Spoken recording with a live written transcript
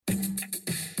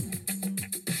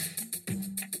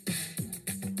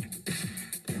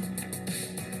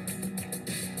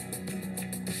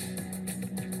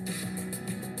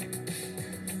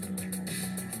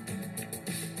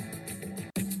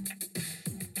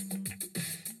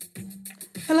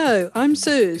Hello, I'm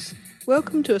Suze.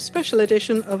 Welcome to a special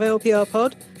edition of LPR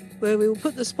Pod, where we will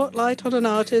put the spotlight on an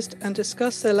artist and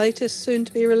discuss their latest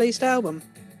soon-to-be-released album.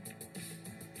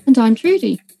 And I'm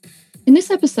Trudy. In this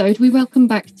episode, we welcome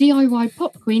back DIY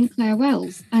pop queen Claire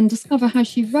Wells and discover how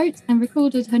she wrote and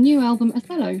recorded her new album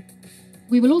Othello.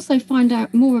 We will also find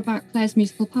out more about Claire's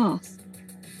musical past.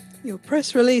 Your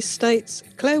press release states,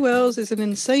 Claire Wells is an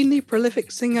insanely prolific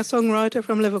singer-songwriter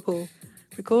from Liverpool,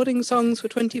 recording songs for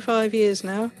 25 years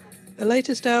now. Her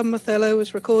latest album, Othello,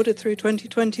 was recorded through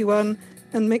 2021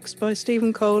 and mixed by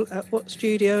Stephen Cole at Watt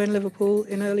Studio in Liverpool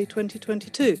in early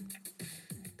 2022.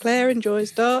 Claire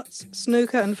enjoys darts,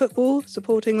 snooker and football,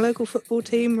 supporting local football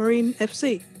team Marine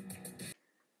FC.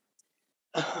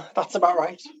 That's about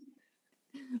right.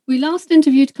 We last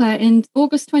interviewed Claire in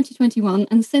August 2021,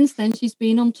 and since then she's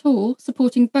been on tour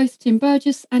supporting both Tim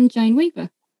Burgess and Jane Weaver.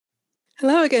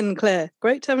 Hello again, Claire.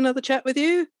 Great to have another chat with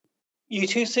you. You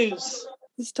too, Suze.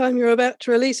 This time you're about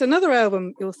to release another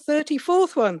album, your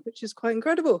 34th one, which is quite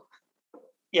incredible.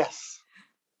 Yes.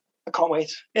 I can't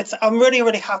wait. I'm really,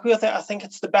 really happy with it. I think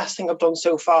it's the best thing I've done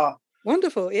so far.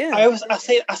 Wonderful, yeah. I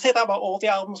say that about all the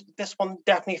albums, but this one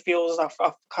definitely feels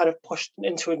I've kind of pushed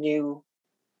into a new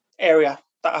area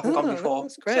that I haven't gone before.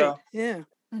 That's great. So. Yeah.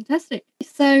 Fantastic.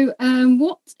 So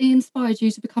what inspired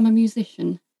you to become a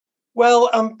musician? Well,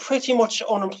 I'm pretty much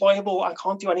unemployable. I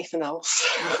can't do anything else.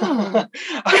 Oh.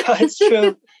 It's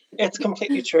true. It's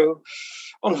completely true.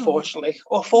 Unfortunately.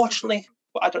 Or fortunately,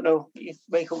 but I don't know. You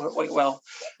make it quite well.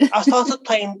 I started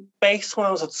playing bass when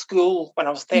I was at school when I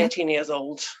was 13 years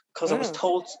old because I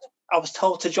was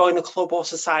told to join a club or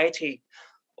society.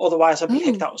 Otherwise, I'd be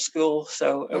kicked out of school.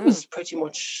 So it was pretty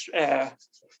much, I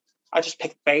just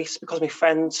picked bass because I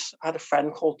had a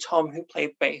friend called Tom who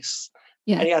played bass.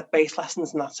 Yeah. And he had bass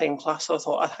lessons in that same class. So I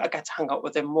thought I get to hang out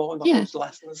with him more and not those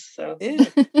lessons. So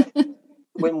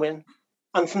win-win.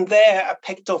 And from there, I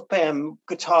picked up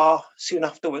guitar soon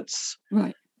afterwards.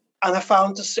 Right. And I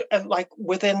found, like,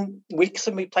 within weeks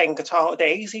of me playing guitar,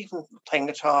 days even playing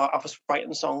guitar, I was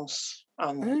writing songs.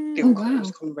 And it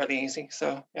was coming really easy.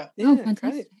 So, yeah.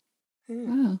 Fantastic. Yeah.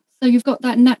 Wow. So you've got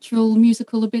that natural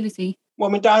musical ability.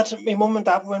 Well, my mum and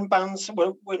dad were in bands.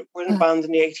 We're in a band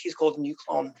in the 80s called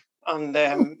Nucleon. And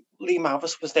Lee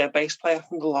Mavis was their bass player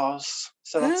from the Laws.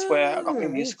 So that's where I got my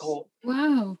musical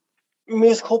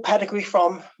pedigree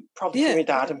from, probably from my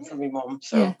dad and from my mum.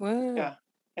 So, yeah,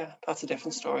 that's a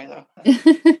different story, though.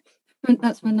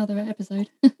 That's for another episode.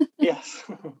 Yes.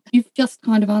 You've just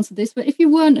kind of answered this, but if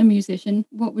you weren't a musician,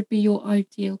 what would be your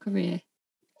ideal career?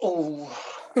 Oh,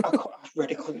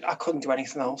 I couldn't do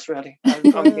anything else, really.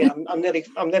 I'm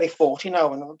nearly 40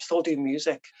 now, and I'm still doing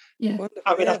music. Yeah.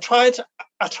 I mean, I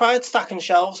tried stacking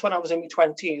shelves when I was in my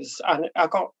 20s, and I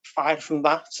got fired from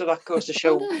that. So that goes to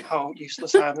show how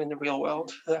useless I am in the real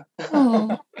world.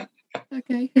 Oh,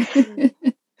 okay.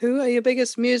 Who are your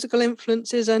biggest musical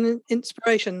influences and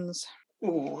inspirations?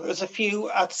 Ooh, there's a few.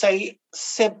 I'd say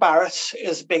Syd Barrett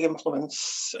is a big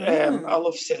influence. I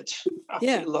love Syd.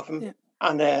 Absolutely love him. Yeah.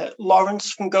 And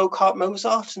Lawrence from Go Kart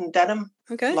Mozart and Denim.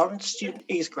 Okay. Lawrence,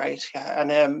 he's great. Yeah.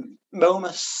 And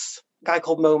Momus, a guy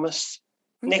called Momus.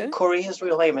 Okay. Nick Curry, his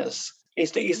real name is.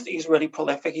 He's really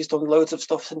prolific. He's done loads of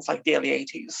stuff since like the early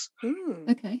 80s.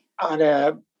 Okay.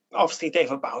 And obviously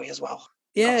David Bowie as well.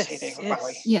 Yes.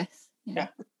 Bowie. Yes. Yeah.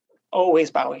 Always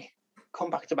Bowie.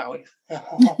 Come back to Bowie.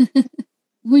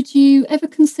 Would you ever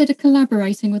consider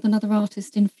collaborating with another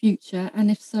artist in future?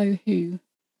 And if so, who?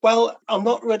 Well, I'm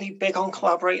not really big on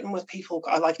collaborating with people.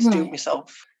 I like to do it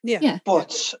myself. Yeah.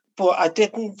 But I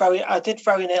did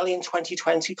very nearly in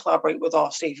 2020 collaborate with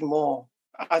Stephen Moore.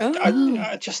 I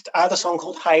had a song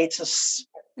called Hiatus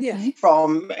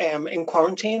from In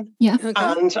Quarantine. Yeah. Okay.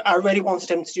 And I really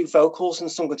wanted him to do vocals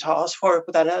and some guitars for it,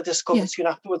 but then I discovered soon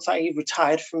afterwards that he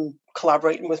retired from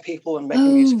collaborating with people and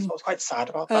making music. So I was quite sad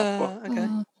about that.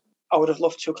 But I would have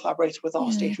loved to collaborate with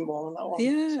Stephen Moore on that one.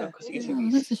 Yeah. Because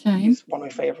that's a shame. He's one of my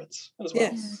favourites as well.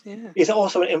 Yes, yeah. He's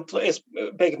also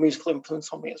a big musical influence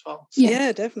on me as well. So.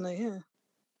 Yeah, definitely, yeah.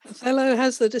 Othello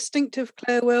has the distinctive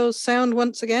Claire Wells sound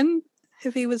once again,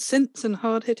 heavy with synths and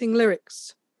hard-hitting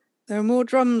lyrics. There are more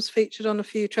drums featured on a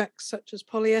few tracks, such as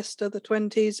Polyester, The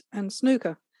 20s, and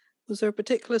Snooker. Was there a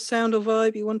particular sound or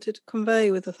vibe you wanted to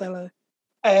convey with Othello?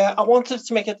 I wanted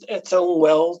to make it its own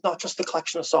world, not just a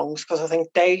collection of songs, because I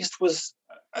think Dazed was...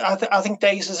 I think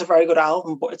Dazed is a very good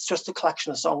album, but it's just a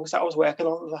collection of songs that I was working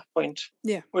on at that point.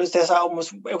 Yeah. Whereas this album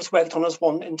was worked on as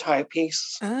one entire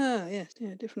piece. Yes,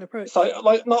 different approach. So,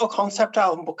 like, not a concept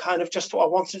album, but kind of just what I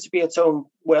wanted it to be its own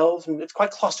world, and it's quite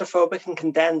claustrophobic and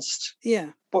condensed.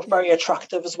 Yeah. But very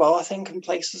attractive as well, I think, in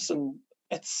places. And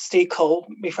It's Steve Cole,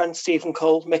 my friend Stephen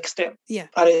Cole, mixed it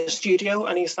at his studio,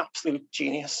 and he's an absolute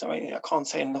genius. I mean, I can't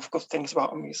say enough good things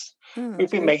about him.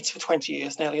 We've been mates for 20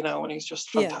 years nearly now, and he's just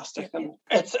fantastic. And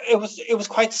it was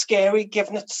quite scary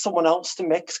giving it to someone else to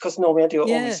mix, because normally I do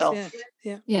it all myself.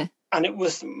 Yeah. And it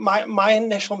was my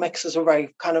initial mixes were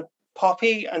very kind of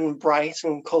poppy and bright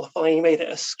and colourful, and he made it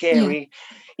a scary.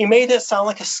 He made it sound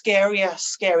like a scary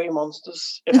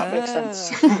Monsters, if that makes sense.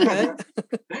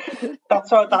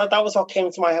 That was what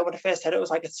came to my head when I first heard it. It was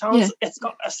like, it sounds, it's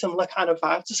got a similar kind of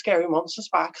vibe to Scary Monsters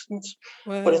by accent,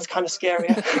 but it's kind of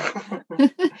scarier.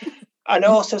 And it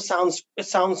also sounds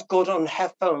good on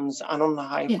headphones and on the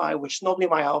hi-fi, which normally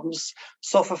my albums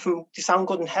suffer from. They sound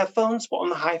good on headphones, but on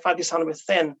the hi-fi they sound a bit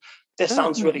thin. This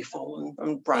sounds really full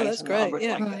and bright. That's great. Like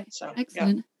it, so,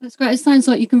 excellent. That's great. It sounds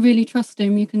like you can really trust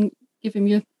him. You can give him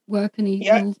your work, and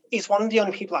he's one of the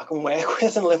only people I can work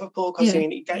with in Liverpool, because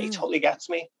he totally gets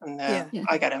me, and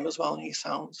I get him as well, and he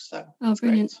sounds so. Oh,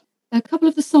 brilliant! Great. A couple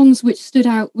of the songs which stood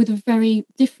out with a very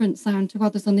different sound to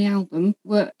others on the album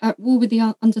were At War with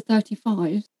the Under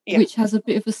 35, which has a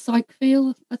bit of a psych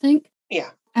feel, I think.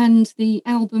 Yeah. And the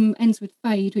album ends with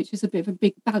Fade, which is a bit of a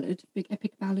big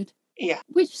epic ballad. Yeah.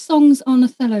 Which songs on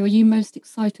Othello are you most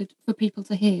excited for people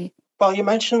to hear? Well, you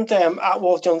mentioned At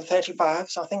War with the Under 35,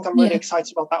 so I think I'm really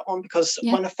excited about that one, because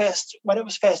when it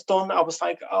was first done, I was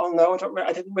like, oh no,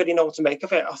 I didn't really know what to make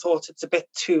of it. I thought it's a bit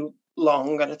too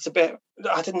long, and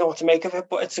I didn't know what to make of it,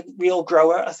 but it's a real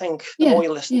grower. I think the more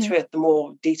you listen to it, the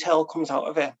more detail comes out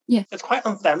of it. Yeah. It's quite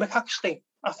anthemic, actually,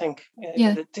 I think.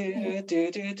 Yeah.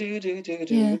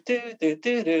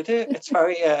 It's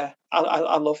very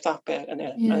I love that bit, and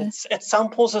it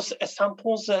samples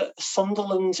a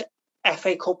Sunderland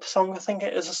FA Cup song, I think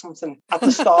it is, or something, at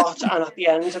the start and at the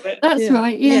end of it. That's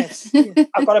right, yes.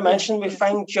 I've got to mention, my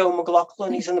friend Joe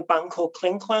McLaughlin, he's in a band called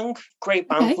Kling Klang, great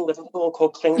band from Liverpool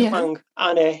called Kling Klang,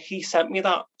 and he sent me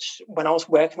that when I was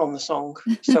working on the song,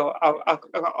 so I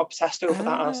got obsessed over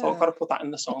that, and I thought, I've got to put that in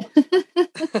the song.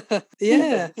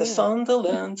 The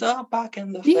Sunderlands are back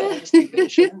in the first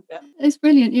division. It's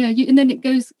brilliant, and then it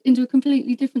goes into a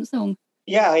completely different song.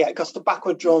 Yeah, it goes to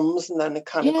backward drums, and then it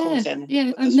kind of comes in.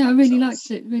 Yeah, no, I really liked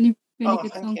it. Really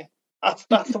good song. You.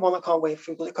 That's the one I can't wait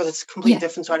for, because it's completely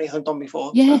different to anything I've done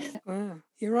before. Yes. So. Wow.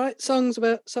 You write songs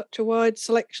about such a wide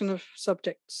selection of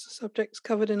subjects. Subjects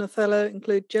covered in Othello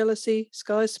include jealousy,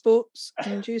 sky sports,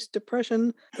 induced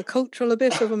depression, the cultural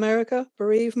abyss of America,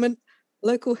 bereavement,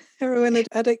 local heroin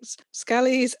addicts,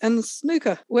 scallies, and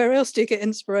snooker. Where else do you get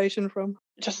inspiration from?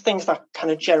 Just things that kind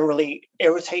of generally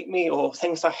irritate me, or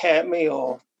things that hurt me,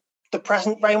 or the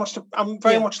present. I'm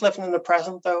very much living in the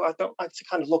present, though. I don't like to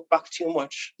kind of look back too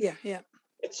much. Yeah.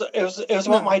 It was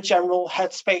about my general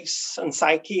headspace and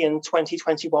psyche in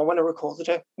 2021 when I recorded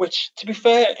it. Which, to be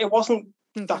fair, it wasn't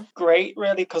that great,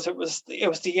 really, because it was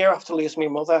the year after losing my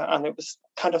mother, and it was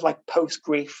kind of like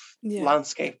post-grief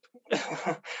landscape.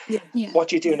 What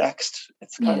do you do next?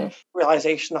 It's kind of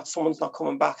realization that someone's not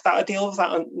coming back. That I deal with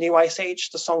that on New Ice Age,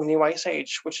 the song New Ice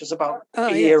Age, which is about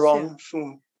a year on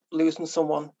from losing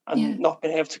someone and not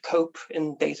being able to cope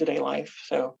in day-to-day life.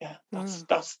 So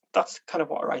that's kind of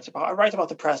what I write about. I write about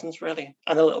the present, really,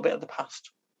 and a little bit of the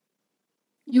past.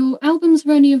 Your albums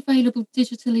are only available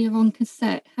digitally or on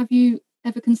cassette. Have you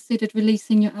ever considered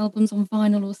releasing your albums on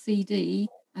vinyl or CD?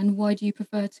 And why do you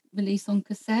prefer to release on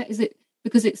cassette? Is it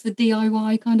because it's the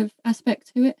DIY kind of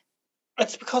aspect to it?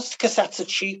 It's because cassettes are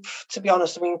cheap, to be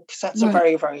honest. I mean, cassettes are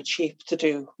very, very cheap to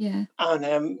do. Yeah.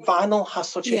 And vinyl has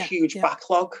such a huge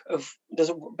backlog there's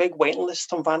a big waiting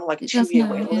list on vinyl, like 2-year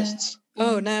waiting lists.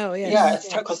 Oh, now, yes. Yeah,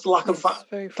 it's because the lack of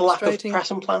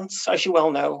pressing plants, as you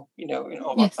well know, you know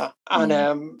all about that. And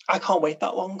I can't wait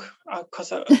that long,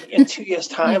 because in 2 years'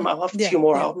 time, I'll have 2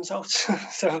 more albums out.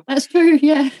 So that's true,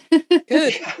 yeah.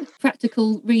 Good.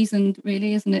 Practical reason,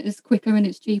 really, isn't it? It's quicker and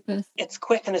it's cheaper. It's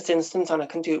quick and it's instant, and I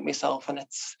can do it myself. And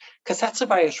cassettes are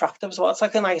very attractive as well. It's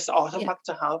like a nice artifact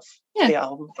to have the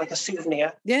album, like a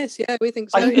souvenir. Yes, we think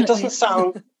so. It doesn't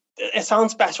sound. It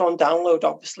sounds better on download,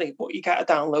 obviously, but you get a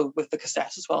download with the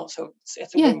cassette as well, so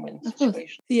it's a win-win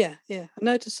situation. Yeah. I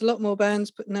noticed a lot more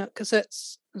bands putting out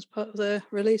cassettes as part of their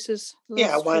releases.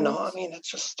 Yeah, why not? I mean,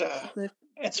 it's just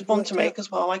it's fun to make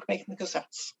as well. I like making the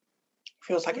cassettes.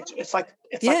 Feels like it's like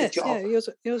a job. Yeah,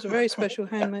 yours are very special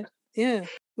handmade. Yeah.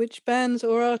 Which bands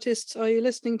or artists are you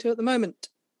listening to at the moment?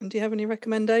 And do you have any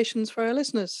recommendations for our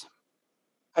listeners?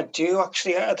 I do,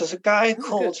 actually. There's a guy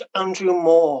called Andrew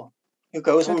Moore, who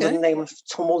goes under the name of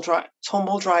Tumble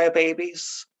Dryer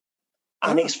Babies,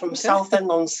 and he's from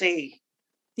Southend-on-Sea.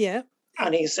 Yeah.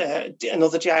 And he's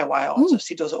another DIY artist.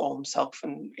 He does it all himself,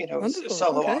 and he's a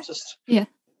solo artist. Yeah.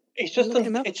 He's just Look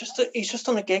him done. up. He's just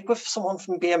done a gig with someone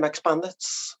from BMX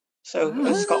Bandits. So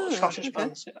Ah. Scottish Okay.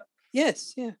 bands. Yeah.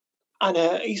 Yes, yeah.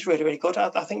 And he's really, really good.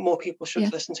 I think more people should Yeah.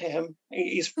 listen to him.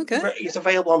 He's Okay. he's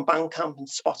available on Bandcamp and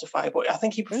Spotify, but I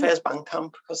think he prefers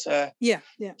Bandcamp because Yeah.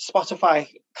 Spotify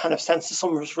kind of censors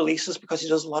some of his releases because he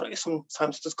does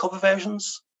sometimes does cover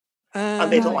versions,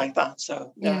 and they don't Right. like that.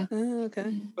 So Yeah.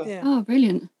 Okay. But- Yeah. Oh,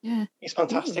 brilliant. Yeah. he's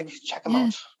fantastic. Check him Yeah.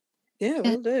 out. Yeah,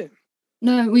 will do.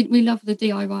 No, we love the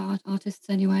DIY artists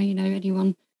anyway. You know,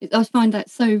 anyone. I find that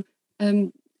so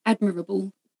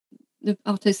admirable. The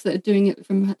artists that are doing it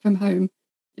from home,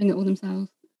 doing it all themselves.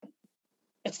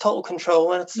 It's total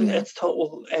control and Yeah. it's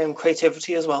total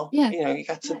creativity as well. Yeah. You know, you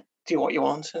get to do what you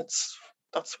want.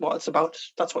 That's what it's about.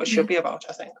 That's what it should be about,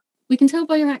 I think. We can tell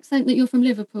by your accent that you're from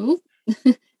Liverpool.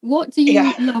 What do you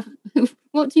love?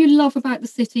 What do you love about the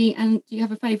city? And do you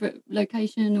have a favourite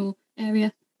location or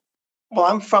area? Well,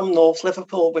 I'm from North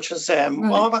Liverpool, which is Right.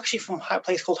 well, I'm actually from a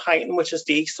place called Huyton, which is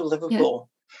the east of Liverpool.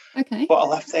 Okay. But I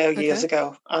left there years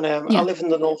ago, and I live in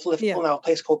the north of Liverpool now, a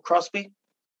place called Crosby.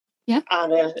 Yeah.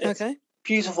 And it's a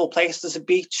beautiful place. There's a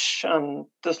beach, and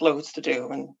there's loads to do,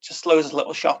 and just loads of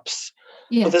little shops.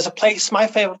 Yeah. But there's a place. My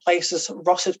favourite place is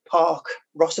Rossett Park,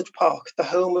 the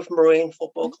home of Marine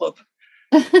Football Club.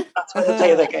 That's where they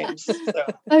play their games. So.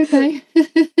 Okay.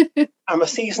 I'm a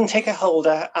season ticket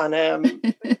holder, and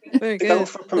Very they good. go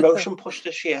for a promotion push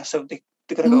this year, so they're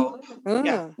going to go up.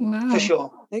 Yeah, Wow. for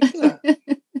sure. Excellent.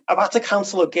 I've had to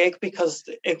cancel a gig because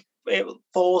it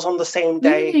falls on the same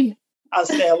day Really? as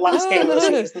their last game of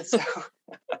the season. So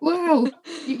Wow.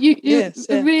 You're Yes,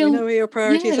 a real, we know where your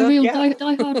priorities a are. real Yeah.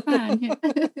 die-hard fan.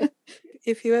 Yeah.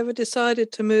 If you ever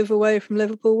decided to move away from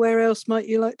Liverpool, where else might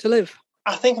you like to live?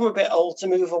 I think I'm a bit old to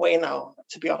move away now,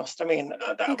 to be honest. I mean,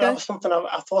 that was something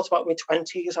I thought about in my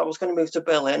 20s. I was going to move to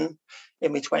Berlin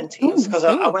in my 20s because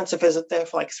I went to visit there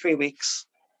for like 3 weeks.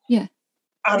 Yeah.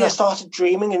 And I started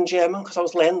dreaming in German because I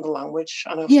was learning the language,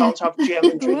 and I was starting to have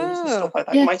German dreams and stuff like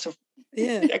that. Yeah. You might have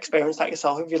experienced that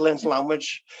yourself if you learn the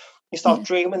language. You start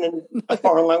dreaming in a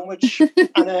foreign language,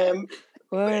 and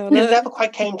it never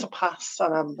quite came to pass.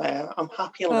 And I'm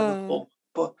happy in Liverpool,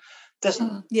 but there's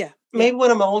maybe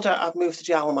when I'm older, I'd move to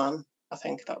Jalman. I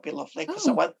think that'd be lovely because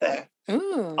I went there.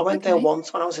 I went there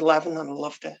once when I was 11 and I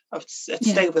loved it. It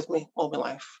stayed with me all my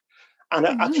life, and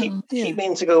I keep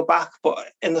meaning to go back.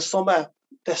 But in the summer.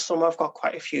 This summer, I've got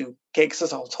quite a few gigs,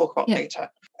 as I'll talk about later.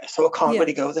 So I can't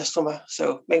really go this summer.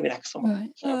 So maybe next summer.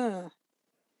 Right. So.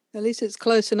 At least it's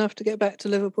close enough to get back to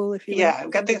Liverpool if you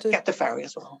get the ferry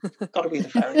as well. Got to be the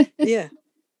ferry. Yeah.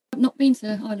 I've not been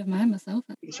to Isle of Man myself.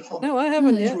 Beautiful. No, I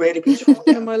haven't It's yet. really beautiful.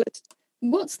 On my list.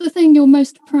 What's the thing you're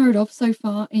most proud of so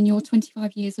far in your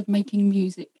 25 years of making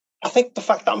music? I think the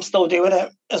fact that I'm still doing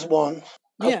it is one.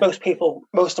 Because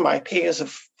most of my peers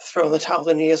have thrown the towel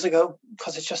in years ago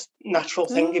because it's just a natural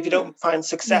thing. If you don't find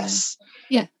success,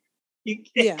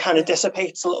 it kind of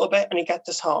dissipates a little bit and you get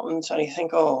disheartened and you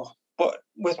think, oh, but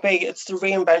with me, it's the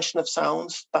reinvention of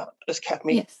sounds that has kept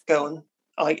me going.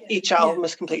 Like each album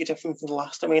is completely different from the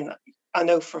last. I mean, I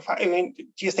know for a fact. I mean,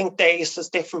 do you think Days is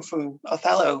different from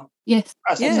Othello? Yes.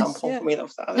 As an example, I mean,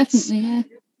 of that. Definitely,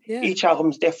 yeah. Each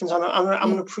album's different, and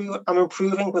I'm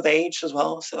improving with age as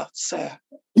well. So that's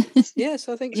yes,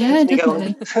 I think so. Yeah,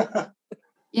 definitely.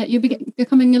 Yeah, you're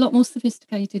becoming a lot more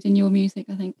sophisticated in your music,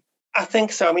 I think. I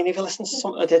think so. I mean, if you listen to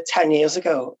something I did 10 years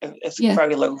ago, it's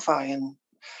very lo-fi and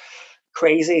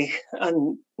crazy,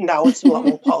 and now it's a lot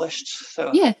more polished.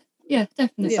 So yeah,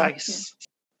 definitely. It's nice.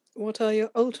 Yeah. What are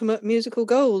your ultimate musical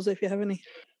goals, if you have any?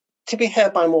 To be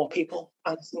heard by more people.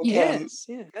 I think,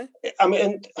 I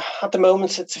mean, at the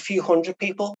moment it's a few hundred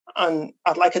people, and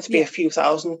I'd like it to be a few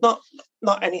thousand.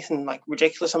 Not anything like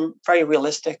ridiculous. I'm very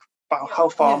realistic about how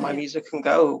far my music can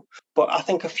go, but I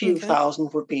think a few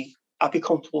thousand would be. I'd be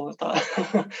comfortable with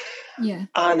that. Yeah.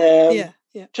 And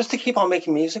just to keep on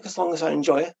making music as long as I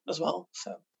enjoy it as well.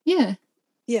 So yeah,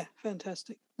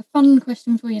 fantastic. A fun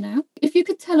question for you now. If you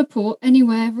could teleport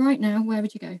anywhere right now, where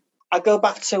would you go? I go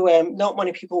back to, not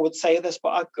many people would say this,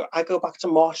 but I go back to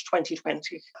March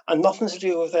 2020, and nothing to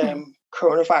do with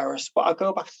coronavirus, but I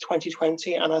go back to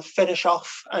 2020 and I finish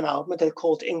off an album I did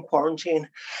called In Quarantine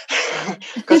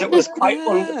because it was quite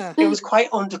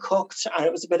undercooked and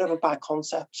it was a bit of a bad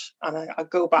concept. And I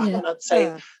go back and I'd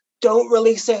say, don't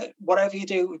release it. Whatever you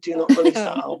do not release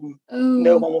that album.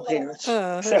 No one will hear it.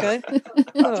 Okay.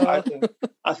 That's what I do.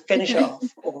 I finish it off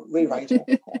or rewrite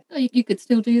it. You could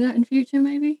still do that in future,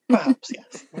 maybe. Perhaps,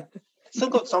 yes. Still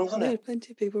got songs on it.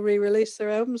 Plenty of people re-release their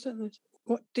albums, don't they?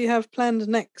 What do you have planned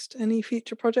next? Any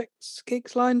future projects,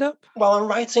 gigs lined up? Well, I'm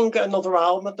writing another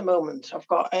album at the moment. I've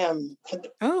got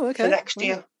for next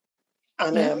year.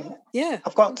 And Yeah.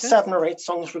 I've got Okay. 7 or 8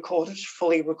 songs recorded,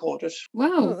 fully recorded. Oh,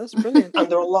 Wow. that's brilliant.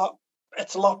 And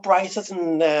it's a lot brighter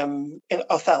than in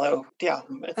Othello, the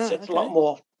album. It's a lot okay.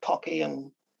 more poppy,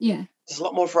 and Yeah. there's a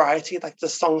lot more variety. Like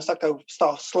there's songs that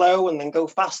start slow and then go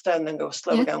faster and then go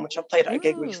slow Yeah. again, which I played at a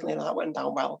gig Oh. recently, and that went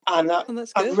down well. And Oh,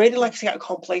 that's I'd good. really like to get a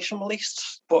compilation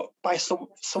released, but by someone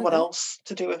Okay. else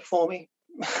to do it for me.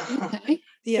 Okay.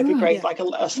 Yeah. It'd be great, Yeah. like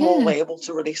a small Yeah. label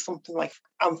to release something like.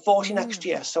 I'm 40 next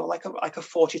year, so like a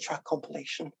 40-track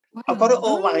compilation. I've got it Wow.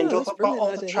 all lined up. that's a I've got all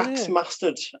brilliant the idea, tracks yeah.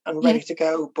 mastered and Yeah. ready to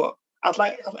go, but I'd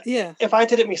like. Yeah. If I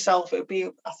did it myself, I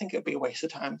think it'd be a waste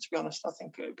of time, to be honest. I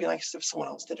think it'd be nice if someone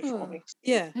else did it for Oh. me.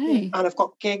 Yeah. Hey. And I've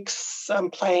got gigs.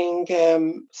 I'm playing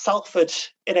Salford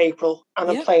in April, and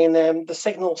I'm Yep. playing the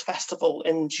Signals Festival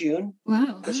in June,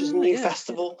 Wow. which is a new yeah.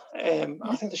 festival.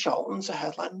 I think the Charltons are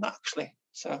headlining that, actually,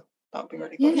 so that would be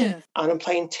really good. Yeah. Yeah. And I'm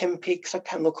playing Tim Peaks at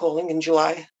Kendall Calling in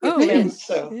July with Oh, Tim, brilliant.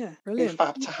 so Yeah. it'd be Brilliant.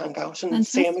 fab to hang out and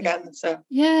see him Fantastic. again. So,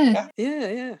 Yeah.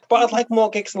 Yeah. but I'd like more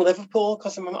gigs in Liverpool,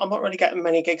 because I'm not really getting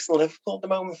many gigs in Liverpool at the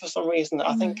moment for some reason.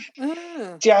 I think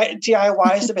Ah.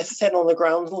 DIY is a bit thin on the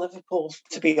ground in Liverpool,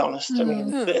 to be honest. I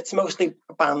mean, Oh. it's mostly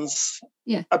bands,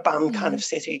 Yeah. a band kind Yeah. of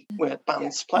city where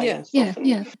bands play Yeah. and stuff. Yeah. And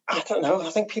Yeah. I don't know. I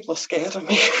think people are scared of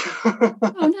me.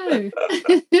 Oh no.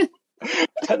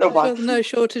 I don't know why. Well, there's no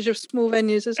shortage of small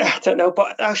venues, is there? I don't know,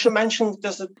 but I should mention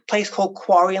there's a place called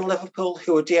Quarry in Liverpool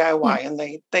who are DIY, and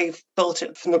they've built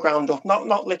it from the ground up.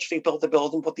 Not literally built the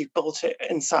building, but they've built it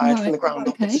inside from Right. the ground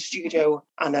up. It's Okay. a studio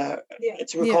and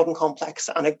it's a recording complex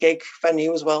and a gig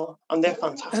venue as well. And they're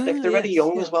fantastic. They're really yes,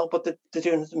 young yeah. as well, but they're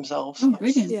doing it themselves. Oh, That's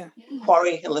brilliant. Yeah.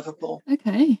 Quarry in Liverpool.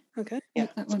 Okay. Okay. Yeah,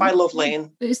 Look that it's one by up. Love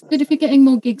Lane. But it's good if you're getting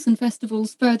more gigs and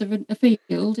festivals further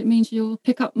afield. It means you'll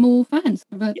pick up more fans.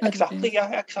 Exactly.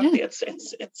 Yeah, exactly. Yeah.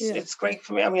 It's great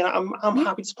for me. I mean, I'm Yeah.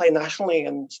 happy to play nationally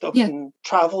and stuff Yeah. and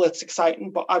travel. It's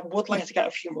exciting, but I would like Yeah. to get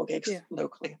a few more gigs Yeah.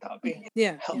 locally. That would be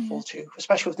Yeah. helpful too,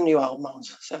 especially with the new album out.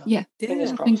 So Yeah. fingers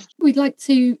Yeah. I think crossed. we'd like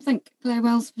to thank Claire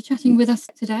Wells for chatting with us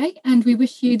today, and we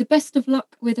wish you the best of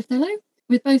luck with Othello.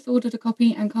 We've both ordered a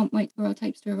copy and can't wait for our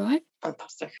tapes to arrive.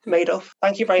 Fantastic. Made up.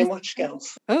 Thank you very much,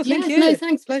 girls. Oh, thank Yes, you. no,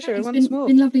 thanks. Pleasure It's once more.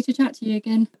 been lovely to chat to you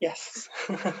again. Yes.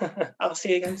 I'll see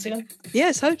you again soon.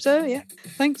 Yes, hope so. Yeah.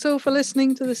 Thanks all for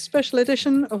listening to this special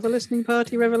edition of the Listening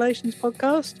Party Revelations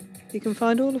podcast. You can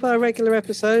find all of our regular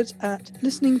episodes at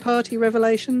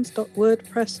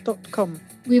listeningpartyrevelations.wordpress.com.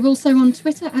 We're also on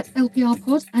Twitter at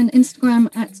LPRpod and Instagram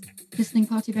at Listening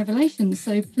Party Revelations,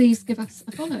 so please give us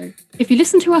a follow. If you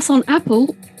listen to us on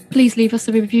Apple, please leave us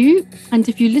a review, and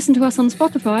if you listen to us on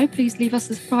Spotify, please leave us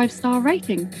a 5-star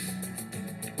rating.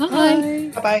 Bye.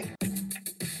 Bye. Bye-bye.